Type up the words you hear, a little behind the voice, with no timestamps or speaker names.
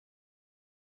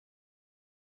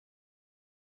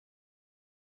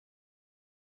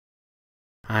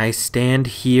I stand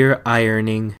here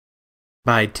ironing,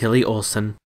 by Tillie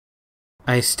Olsen.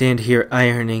 I stand here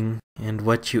ironing, and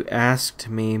what you asked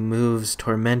me moves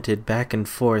tormented back and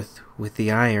forth with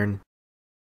the iron.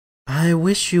 I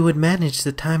wish you would manage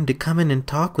the time to come in and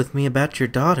talk with me about your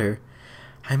daughter.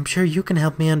 I'm sure you can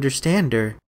help me understand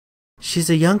her. She's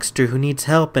a youngster who needs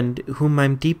help and whom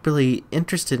I'm deeply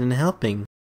interested in helping.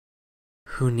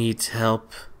 Who needs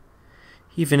help?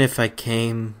 Even if I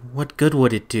came, what good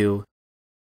would it do?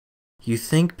 You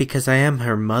think because I am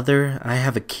her mother, I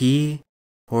have a key,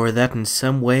 or that in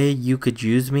some way you could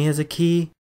use me as a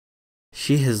key?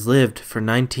 She has lived for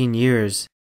 19 years.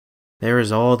 There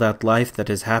is all that life that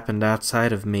has happened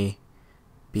outside of me,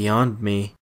 beyond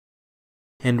me.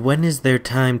 And when is there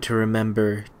time to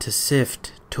remember, to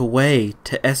sift, to weigh,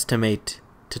 to estimate,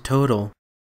 to total?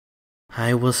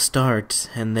 I will start,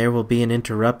 and there will be an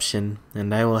interruption,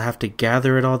 and I will have to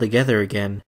gather it all together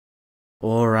again.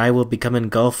 Or I will become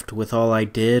engulfed with all I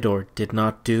did or did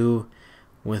not do,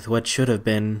 with what should have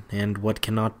been and what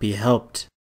cannot be helped.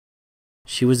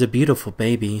 She was a beautiful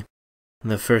baby,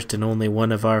 the first and only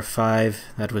one of our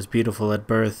 5 that was beautiful at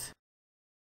birth.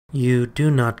 You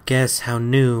do not guess how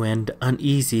new and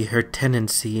uneasy her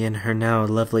tenancy in her now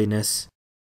loveliness.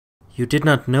 You did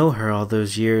not know her all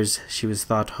those years she was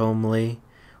thought homely,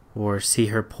 or see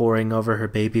her poring over her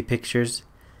baby pictures,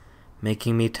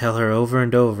 making me tell her over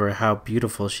and over how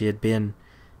beautiful she had been,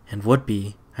 and would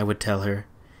be, I would tell her,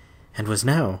 and was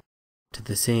now, to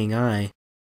the seeing eye.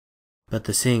 But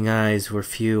the seeing eyes were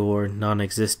few or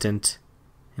non-existent,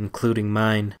 including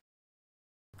mine.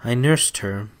 I nursed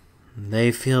her.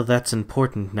 They feel that's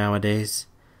important nowadays.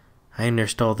 I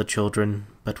nursed all the children,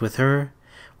 but with her,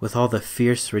 with all the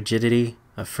fierce rigidity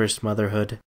of first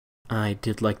motherhood, I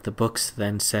did like the books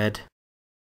then said.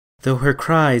 Though her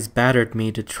cries battered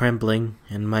me to trembling,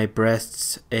 and my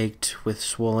breasts ached with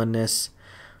swollenness,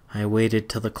 I waited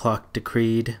till the clock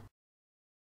decreed.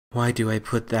 Why do I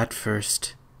put that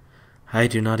first? I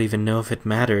do not even know if it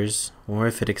matters, or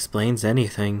if it explains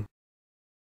anything.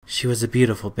 She was a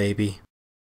beautiful baby.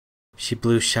 She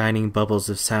blew shining bubbles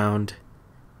of sound.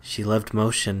 She loved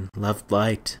motion, loved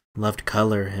light, loved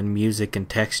color and music and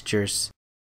textures.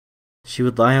 She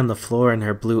would lie on the floor in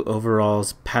her blue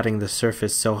overalls, patting the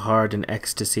surface so hard in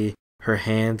ecstasy her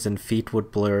hands and feet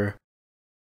would blur.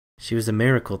 She was a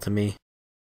miracle to me.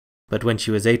 But when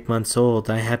she was 8 months old,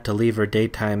 I had to leave her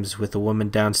daytimes with a woman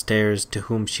downstairs to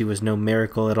whom she was no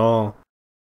miracle at all,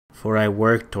 for I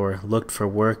worked or looked for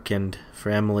work, and for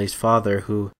Emily's father,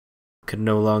 who could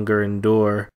no longer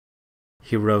endure,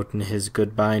 he wrote in his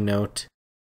goodbye note,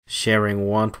 sharing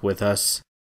want with us.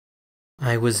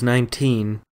 I was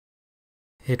 19.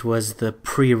 It was the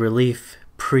pre-relief,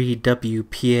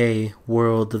 pre-WPA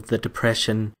world of the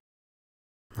Depression.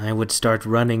 I would start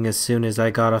running as soon as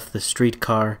I got off the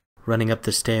streetcar, running up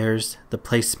the stairs, the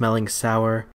place smelling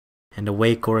sour, and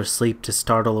awake or asleep to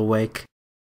startle awake.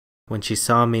 When she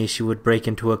saw me, she would break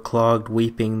into a clogged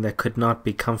weeping that could not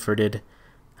be comforted,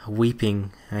 a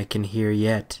weeping I can hear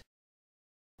yet.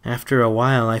 After a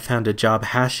while, I found a job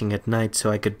hashing at night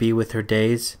so I could be with her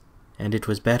days, and it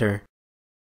was better.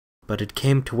 But it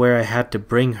came to where I had to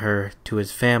bring her to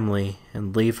his family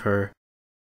and leave her.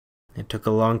 It took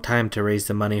a long time to raise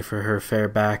the money for her fare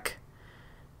back.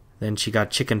 Then she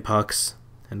got chicken pox,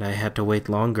 and I had to wait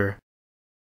longer.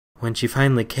 When she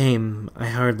finally came, I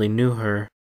hardly knew her,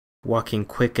 walking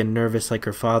quick and nervous like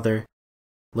her father,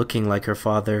 looking like her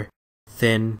father,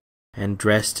 thin, and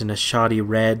dressed in a shoddy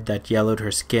red that yellowed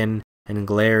her skin and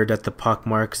glared at the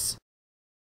pockmarks.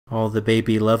 All the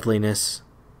baby loveliness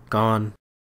gone.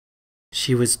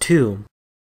 She was 2,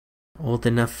 old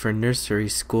enough for nursery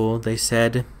school, they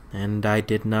said, and I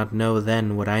did not know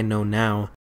then what I know now,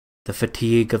 the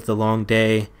fatigue of the long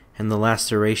day and the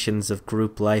lacerations of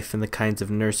group life in the kinds of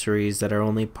nurseries that are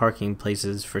only parking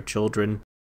places for children.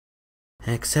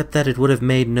 Except that it would have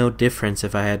made no difference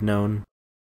if I had known.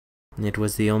 It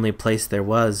was the only place there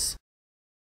was.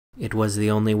 It was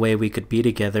the only way we could be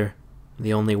together,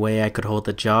 the only way I could hold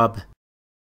a job.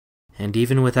 And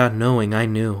even without knowing, I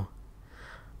knew.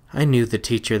 I knew the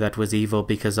teacher that was evil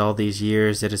because all these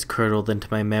years it has curdled into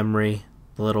my memory,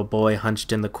 the little boy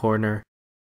hunched in the corner,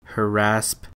 her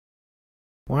rasp.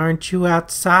 Why aren't you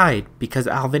outside? Because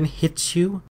Alvin hits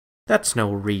you? That's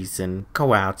no reason.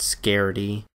 Go out,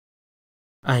 scaredy.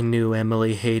 I knew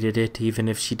Emily hated it even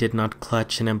if she did not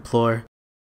clutch and implore,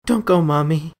 Don't go,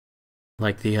 Mommy,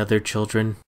 like the other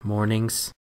children,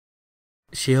 mornings.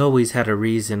 She always had a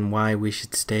reason why we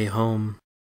should stay home.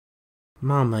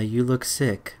 Mama, you look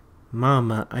sick.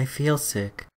 Mama, I feel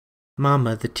sick.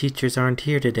 Mama, the teachers aren't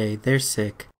here today, they're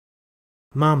sick.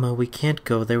 Mama, we can't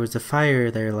go, there was a fire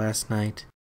there last night.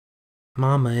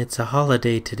 Mama, it's a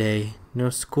holiday today, no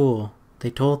school, they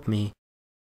told me.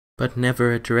 But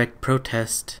never a direct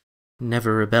protest,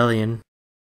 never rebellion.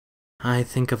 I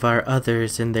think of our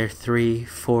others in their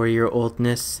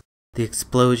 3-4-year-oldness, the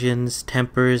explosions,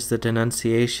 tempers, the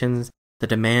denunciations, the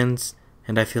demands,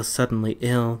 and I feel suddenly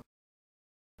ill.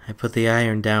 I put the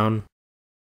iron down.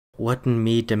 What in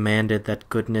me demanded that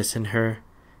goodness in her,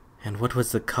 and what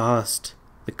was the cost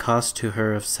to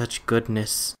her of such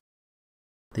goodness?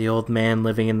 The old man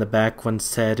living in the back once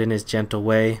said in his gentle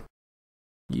way,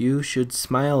 "You should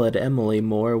smile at Emily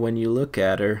more when you look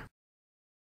at her."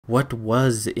 What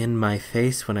was in my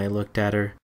face when I looked at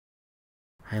her?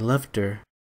 I loved her.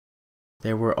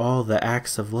 There were all the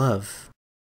acts of love.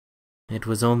 It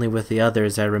was only with the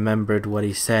others I remembered what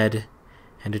he said,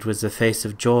 and it was a face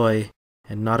of joy,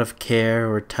 and not of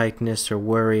care or tightness or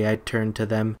worry I turned to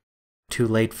them, too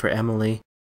late for Emily.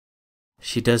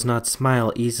 She does not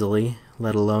smile easily,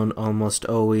 let alone almost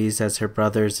always as her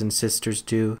brothers and sisters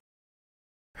do.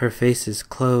 Her face is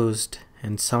closed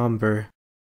and somber,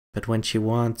 but when she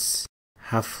wants,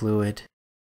 how fluid.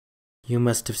 You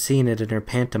must have seen it in her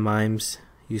pantomimes.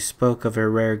 You spoke of her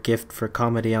rare gift for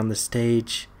comedy on the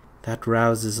stage, that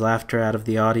rouses laughter out of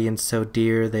the audience so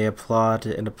dear they applaud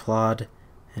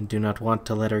and do not want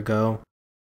to let her go.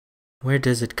 Where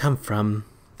does it come from,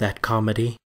 that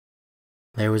comedy?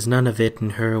 There was none of it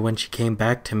in her when she came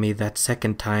back to me that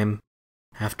second time,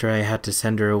 after I had to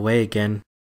send her away again.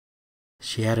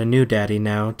 She had a new daddy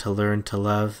now to learn to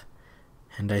love,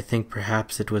 and I think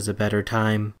perhaps it was a better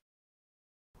time.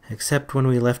 Except when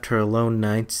we left her alone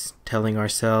nights, telling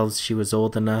ourselves she was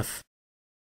old enough.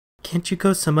 "Can't you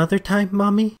go some other time,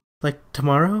 Mommy? Like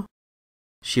tomorrow?"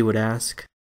 she would ask.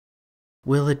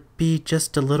 "Will it be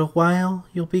just a little while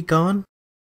you'll be gone?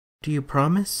 Do you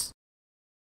promise?"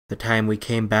 The time we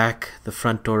came back, the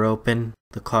front door open,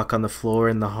 the clock on the floor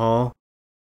in the hall.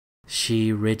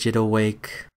 She rigid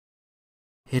awake.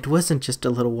 "It wasn't just a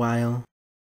little while.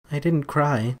 I didn't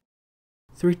cry.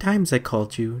 3 times I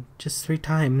called you, just 3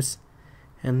 times,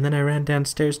 and then I ran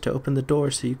downstairs to open the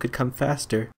door so you could come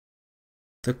faster.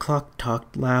 The clock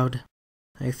talked loud.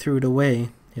 I threw it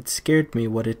away. It scared me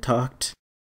what it talked."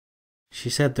 She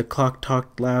said the clock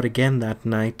talked loud again that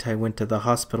night I went to the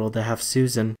hospital to have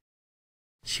Susan.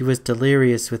 She was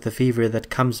delirious with the fever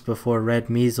that comes before red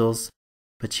measles,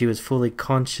 but she was fully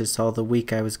conscious all the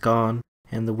week I was gone,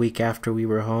 and the week after we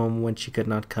were home when she could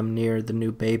not come near the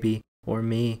new baby or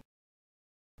me.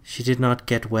 She did not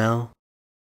get well.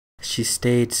 She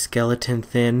stayed skeleton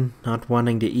thin, not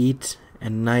wanting to eat,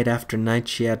 and night after night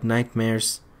she had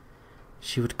nightmares.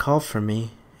 She would call for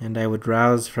me, and I would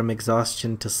rouse from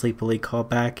exhaustion to sleepily call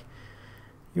back,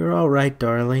 "You're all right,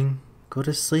 darling. Go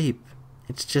to sleep.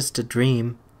 It's just a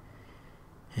dream."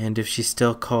 And if she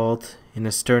still called, in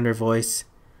a sterner voice,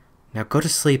 "Now go to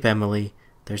sleep, Emily.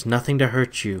 There's nothing to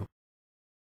hurt you."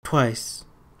 Twice,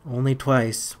 only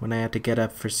twice, when I had to get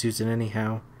up for Susan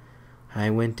anyhow, I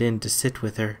went in to sit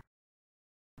with her.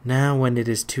 Now when it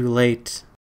is too late,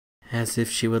 as if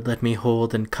she would let me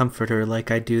hold and comfort her like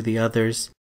I do the others,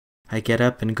 I get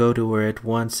up and go to her at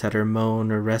once at her moan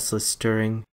or restless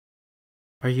stirring.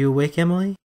 "Are you awake,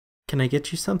 Emily? Can I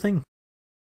get you something?"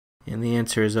 And the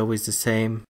answer is always the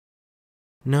same.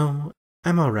 "No,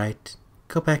 I'm all right.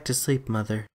 Go back to sleep,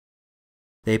 Mother."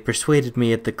 They persuaded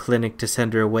me at the clinic to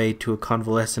send her away to a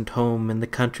convalescent home in the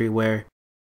country where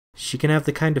she can have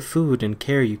the kind of food and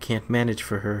care you can't manage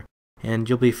for her, and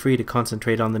you'll be free to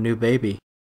concentrate on the new baby.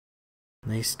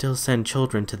 They still send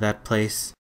children to that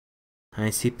place.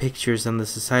 I see pictures on the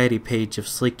society page of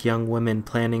sleek young women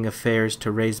planning affairs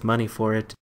to raise money for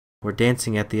it, or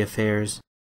dancing at the affairs,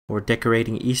 or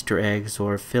decorating Easter eggs,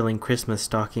 or filling Christmas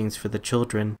stockings for the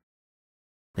children.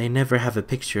 They never have a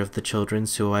picture of the children,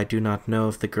 so I do not know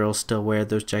if the girls still wear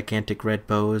those gigantic red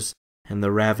bows and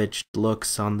the ravaged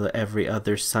looks on the every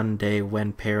other Sunday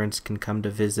when parents can come to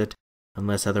visit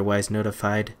unless otherwise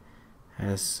notified,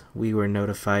 as we were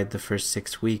notified the first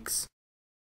 6 weeks.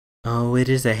 Oh, it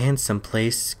is a handsome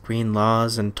place, green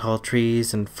lawns and tall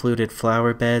trees and fluted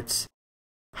flower beds.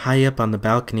 High up on the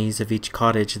balconies of each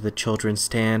cottage the children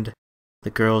stand, the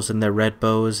girls in their red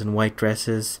bows and white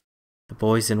dresses, the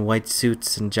boys in white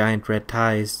suits and giant red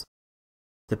ties.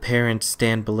 The parents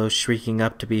stand below shrieking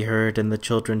up to be heard, and the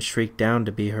children shriek down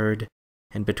to be heard,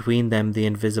 and between them the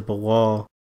invisible wall,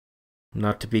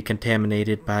 not to be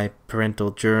contaminated by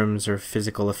parental germs or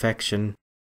physical affection.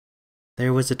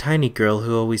 There was a tiny girl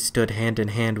who always stood hand in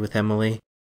hand with Emily.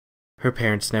 Her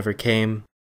parents never came.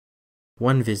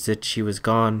 One visit she was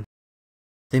gone.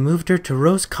 "They moved her to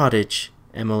Rose Cottage,"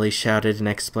 Emily shouted in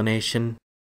explanation.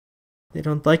 "They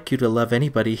don't like you to love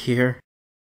anybody here."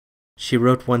 She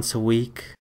wrote once a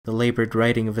week, the labored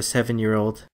writing of a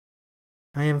 7-year-old.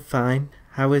 I am fine.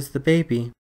 How is the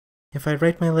baby? If I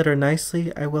write my letter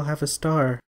nicely, I will have a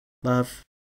star. Love.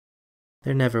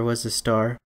 There never was a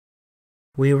star.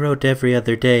 We wrote every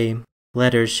other day,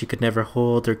 letters she could never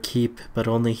hold or keep, but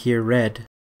only hear read,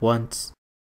 once.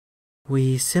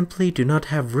 We simply do not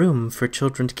have room for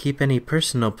children to keep any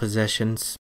personal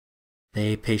possessions,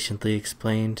 they patiently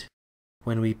explained,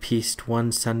 when we pieced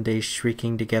one Sunday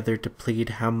shrieking together to plead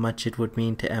how much it would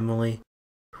mean to Emily,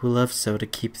 who loved so to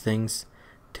keep things,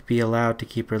 to be allowed to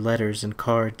keep her letters and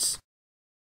cards.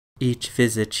 Each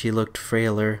visit she looked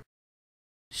frailer.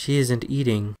 She isn't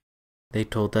eating, they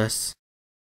told us.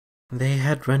 They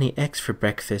had runny eggs for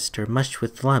breakfast or mush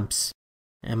with lumps,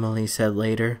 Emily said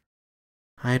later.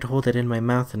 I'd hold it in my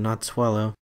mouth and not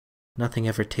swallow. Nothing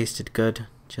ever tasted good,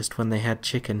 just when they had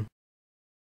chicken.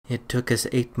 It took us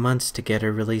 8 months to get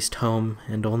her released home,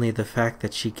 and only the fact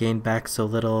that she gained back so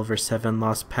little over 7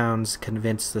 lost pounds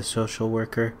convinced the social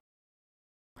worker.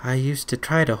 I used to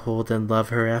try to hold and love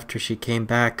her after she came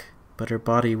back, but her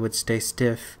body would stay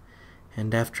stiff,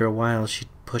 and after a while she'd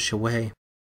push away.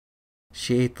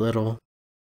 She ate little.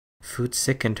 Food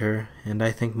sickened her, and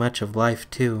I think much of life,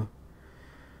 too.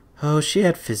 Oh, she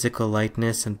had physical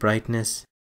lightness and brightness,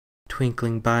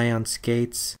 twinkling by on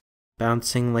skates,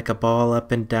 bouncing like a ball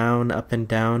up and down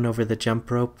over the jump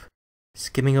rope,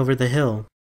 skimming over the hill.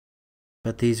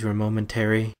 But these were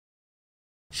momentary.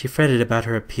 She fretted about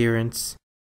her appearance,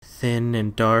 thin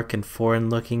and dark and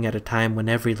foreign-looking at a time when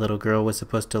every little girl was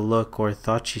supposed to look, or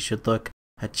thought she should look,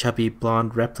 a chubby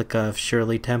blonde replica of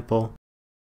Shirley Temple.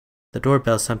 The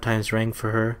doorbell sometimes rang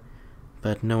for her,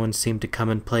 but no one seemed to come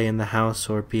and play in the house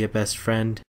or be a best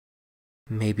friend.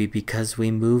 Maybe because we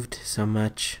moved so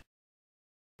much.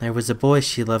 There was a boy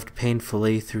she loved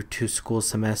painfully through 2 school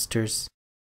semesters.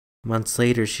 Months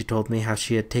later she told me how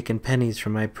she had taken pennies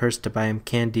from my purse to buy him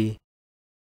candy.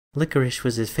 Licorice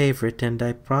was his favorite, and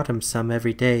I brought him some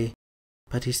every day,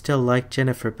 but he still liked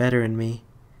Jennifer better than me.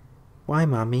 Why,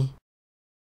 Mommy?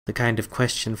 The kind of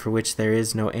question for which there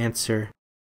is no answer.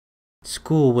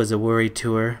 School was a worry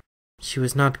to her. She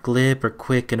was not glib or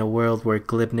quick in a world where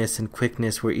glibness and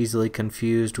quickness were easily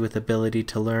confused with ability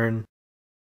to learn.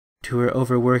 To her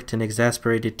overworked and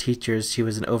exasperated teachers, she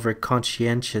was an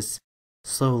over-conscientious,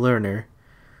 slow learner,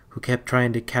 who kept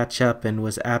trying to catch up and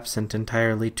was absent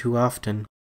entirely too often.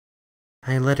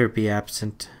 I let her be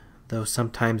absent, though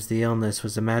sometimes the illness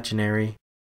was imaginary.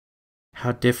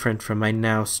 How different from my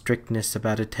now strictness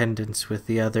about attendance with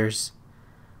the others.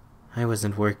 I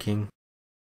wasn't working.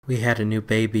 We had a new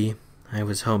baby. I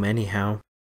was home anyhow.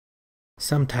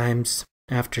 Sometimes,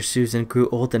 after Susan grew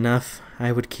old enough,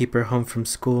 I would keep her home from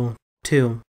school,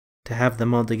 too, to have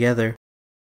them all together.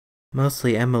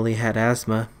 Mostly Emily had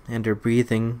asthma, and her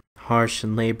breathing, harsh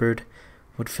and labored,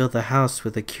 would fill the house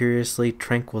with a curiously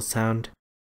tranquil sound.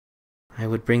 I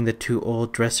would bring the 2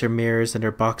 old dresser mirrors and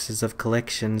her boxes of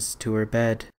collections to her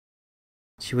bed.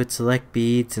 She would select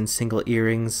beads and single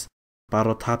earrings,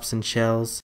 bottle tops and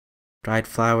shells, dried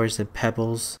flowers and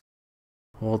pebbles,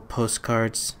 old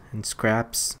postcards and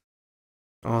scraps,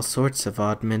 all sorts of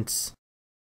oddments.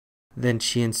 Then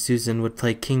she and Susan would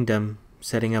play kingdom,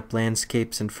 setting up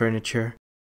landscapes and furniture,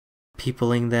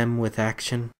 peopling them with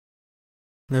action.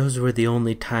 Those were the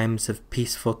only times of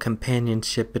peaceful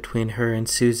companionship between her and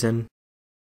Susan.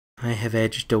 I have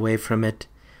edged away from it,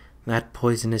 that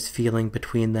poisonous feeling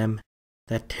between them,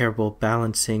 that terrible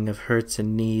balancing of hurts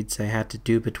and needs I had to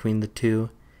do between the 2,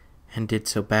 and did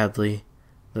so badly,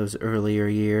 those earlier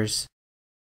years.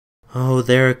 Oh,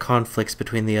 there are conflicts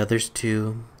between the others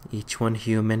too, each one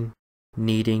human,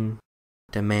 needing,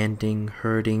 demanding,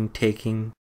 hurting,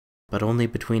 taking, but only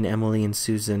between Emily and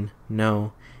Susan.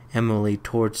 No, Emily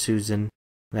toward Susan,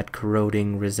 that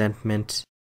corroding resentment.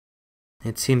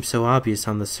 It seems so obvious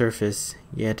on the surface,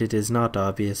 yet it is not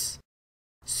obvious.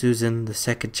 Susan, the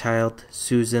second child,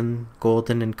 Susan,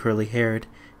 golden and curly-haired,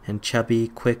 and chubby,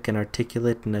 quick and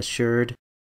articulate and assured,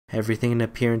 everything in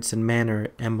appearance and manner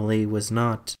Emily was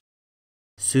not.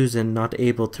 Susan not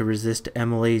able to resist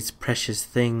Emily's precious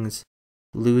things,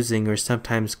 losing or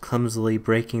sometimes clumsily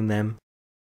breaking them.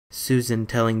 Susan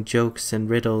telling jokes and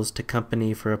riddles to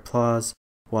company for applause,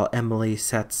 while Emily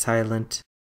sat silent,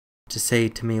 to say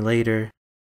to me later,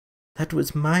 "That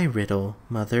was my riddle,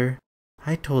 Mother.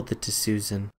 I told it to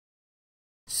Susan."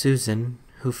 Susan,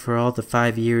 who for all the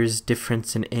 5 years'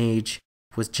 difference in age,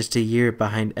 was just a year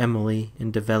behind Emily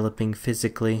in developing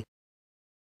physically.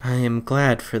 I am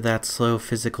glad for that slow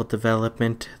physical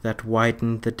development that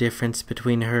widened the difference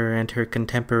between her and her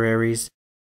contemporaries,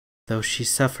 though she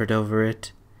suffered over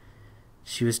it.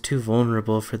 She was too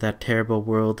vulnerable for that terrible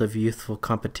world of youthful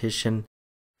competition,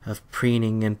 of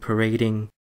preening and parading,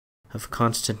 of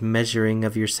constant measuring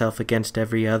of yourself against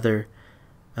every other,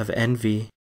 of envy.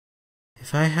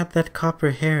 If I had that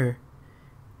copper hair,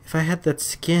 if I had that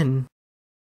skin.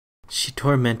 She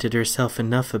tormented herself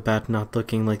enough about not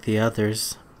looking like the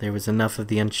others. There was enough of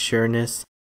the unsureness,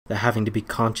 the having to be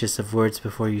conscious of words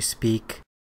before you speak,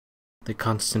 the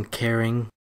constant caring.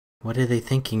 What are they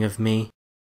thinking of me?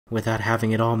 Without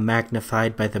having it all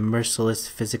magnified by the merciless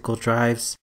physical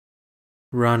drives.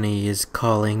 Ronnie is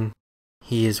calling.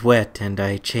 He is wet and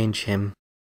I change him.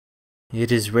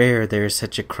 It is rare there is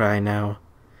such a cry now.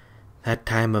 That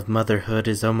time of motherhood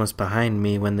is almost behind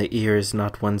me when the ear is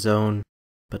not one's own,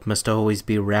 but must always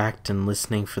be racked and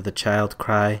listening for the child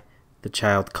cry, the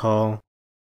child call.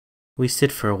 We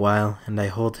sit for a while and I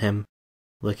hold him,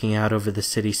 looking out over the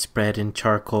city spread in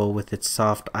charcoal with its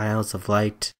soft aisles of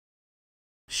light.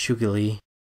 Shugally,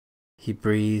 he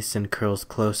breathes and curls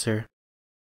closer.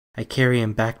 I carry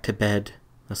him back to bed,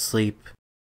 asleep.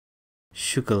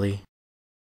 Shugally,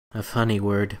 a funny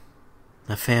word,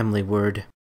 a family word,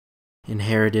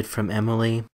 inherited from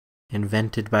Emily,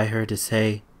 invented by her to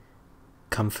say,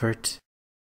 comfort.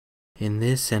 In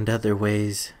this and other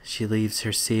ways she leaves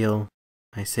her seal,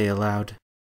 I say aloud,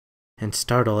 and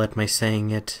startle at my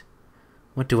saying it.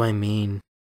 What do I mean?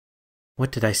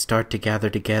 What did I start to gather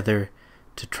together,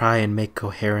 to try and make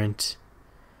coherent?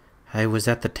 I was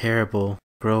at the terrible,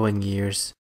 growing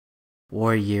years,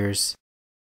 war years.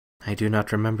 I do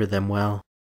not remember them well.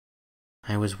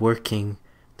 I was working.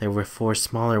 There were 4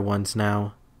 smaller ones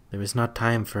now. There was not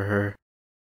time for her.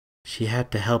 She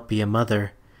had to help be a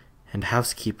mother, and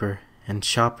housekeeper, and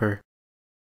shopper.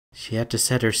 She had to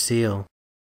set her seal.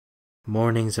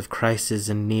 Mornings of crisis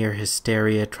and near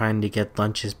hysteria trying to get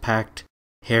lunches packed,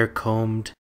 hair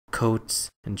combed, coats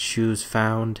and shoes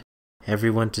found,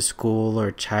 everyone to school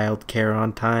or child care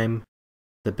on time,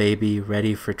 the baby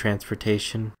ready for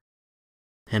transportation.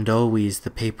 And always the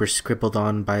paper scribbled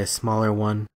on by a smaller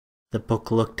one, the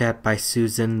book looked at by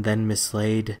Susan then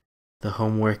mislaid, the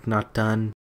homework not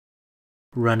done.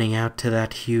 Running out to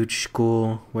that huge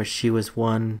school where she was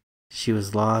one, she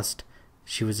was lost,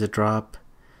 she was a drop,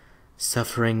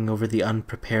 suffering over the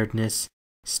unpreparedness,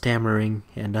 stammering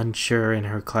and unsure in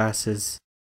her classes.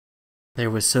 There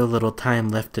was so little time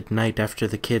left at night after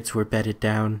the kids were bedded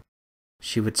down.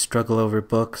 She would struggle over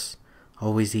books,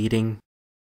 always eating.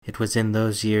 It was in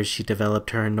those years she developed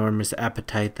her enormous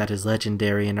appetite that is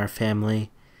legendary in our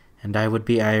family, and I would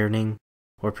be ironing,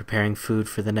 or preparing food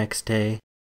for the next day,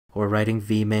 or writing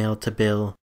V-mail to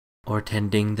Bill, or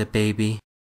tending the baby.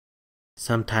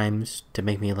 Sometimes, to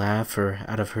make me laugh or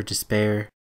out of her despair,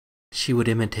 she would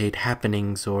imitate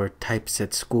happenings or types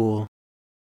at school.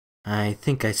 I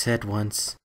think I said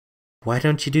once, "Why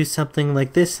don't you do something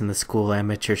like this in the school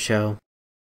amateur show?"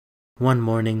 One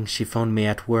morning she phoned me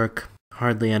at work,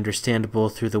 hardly understandable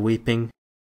through the weeping.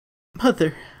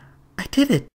 "Mother, I did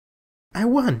it! I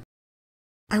won!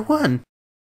 I won!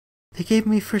 They gave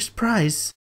me first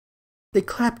prize! They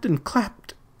clapped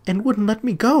and wouldn't let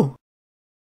me go!"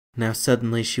 Now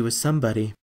suddenly she was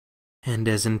somebody, and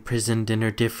as imprisoned in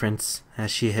her difference as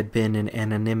she had been in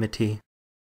anonymity.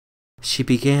 She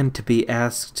began to be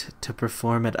asked to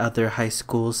perform at other high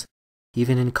schools,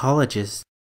 even in colleges,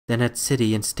 then at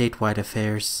city and statewide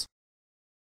affairs.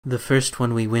 The first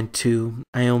one we went to,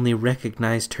 I only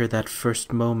recognized her that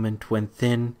first moment when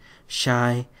thin,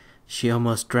 shy, she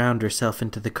almost drowned herself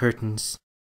into the curtains.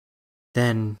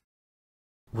 Then,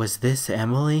 was this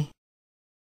Emily?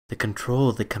 The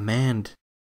control, the command,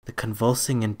 the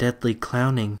convulsing and deadly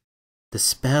clowning, the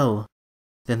spell,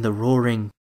 then the roaring,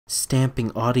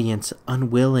 stamping audience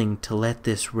unwilling to let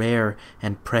this rare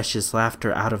and precious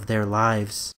laughter out of their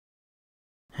lives.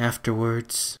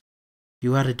 Afterwards,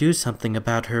 you ought to do something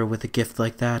about her with a gift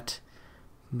like that,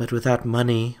 but without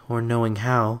money or knowing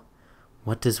how,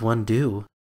 what does one do?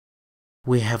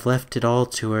 We have left it all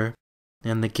to her,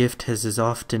 and the gift has as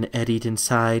often eddied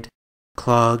inside,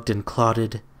 clogged and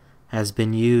clotted, has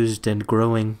been used and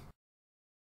growing.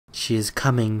 She is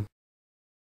coming.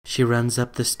 She runs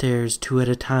up the stairs 2 at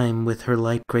a time with her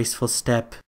light, graceful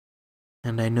step,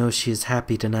 and I know she is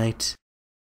happy tonight.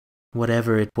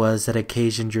 Whatever it was that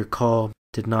occasioned your call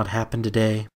did not happen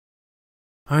today.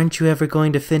 Aren't you ever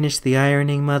going to finish the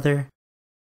ironing, Mother?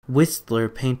 Whistler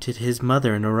painted his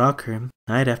mother in a rocker.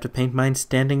 I'd have to paint mine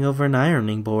standing over an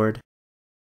ironing board.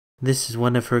 This is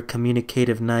one of her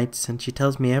communicative nights, and she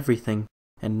tells me everything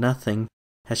and nothing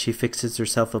as she fixes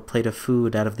herself a plate of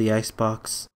food out of the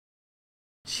icebox.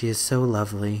 She is so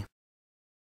lovely.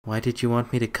 Why did you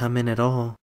want me to come in at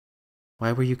all?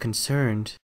 Why were you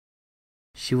concerned?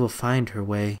 She will find her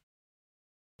way.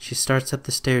 She starts up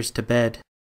the stairs to bed.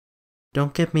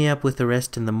 Don't get me up with the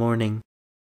rest in the morning.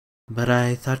 But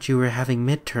I thought you were having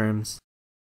midterms.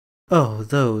 Oh,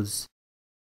 those.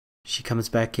 She comes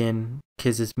back in,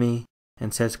 kisses me,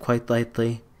 and says quite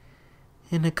lightly,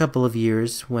 in a couple of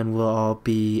years, when we'll all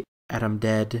be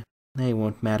dead, they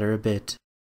won't matter a bit.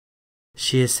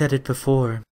 She has said it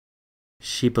before.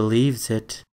 She believes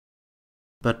it.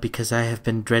 But because I have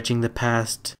been dredging the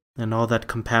past, and all that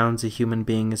compounds a human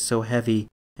being is so heavy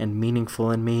and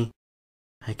meaningful in me,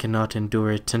 I cannot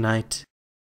endure it tonight.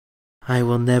 I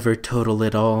will never total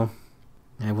it all.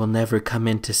 I will never come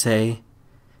in to say,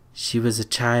 she was a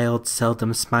child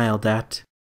seldom smiled at.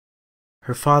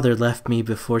 Her father left me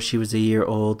before she was a year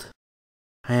old.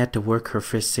 I had to work her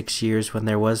first 6 years when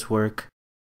there was work,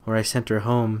 or I sent her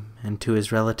home and to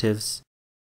his relatives.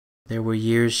 There were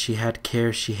years she had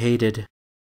care she hated.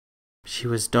 She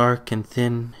was dark and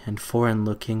thin and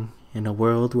foreign-looking in a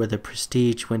world where the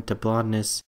prestige went to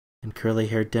blondness and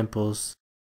curly-haired dimples.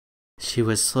 She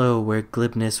was slow where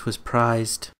glibness was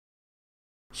prized.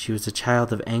 She was a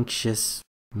child of anxious,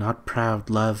 not proud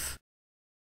love.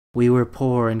 We were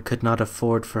poor and could not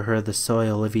afford for her the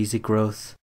soil of easy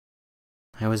growth.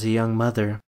 I was a young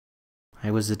mother.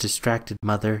 I was a distracted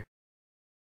mother.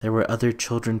 There were other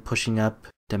children pushing up,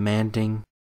 demanding.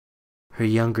 Her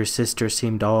younger sister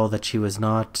seemed all that she was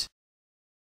not.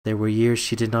 There were years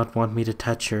she did not want me to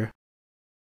touch her.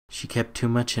 She kept too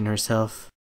much in herself.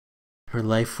 Her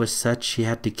life was such she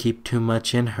had to keep too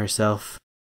much in herself.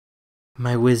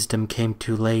 My wisdom came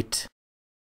too late.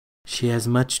 She has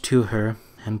much to her,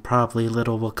 and probably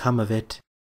little will come of it.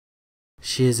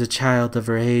 She is a child of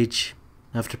her age,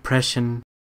 of depression,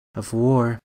 of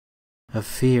war, of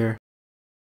fear.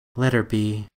 Let her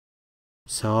be.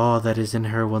 So all that is in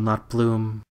her will not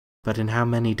bloom, but in how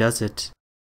many does it?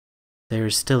 There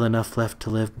is still enough left to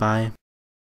live by.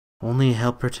 Only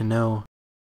help her to know,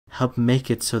 help make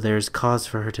it so there is cause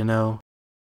for her to know,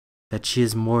 that she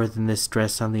is more than this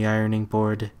dress on the ironing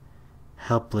board,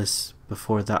 helpless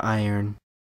before the iron.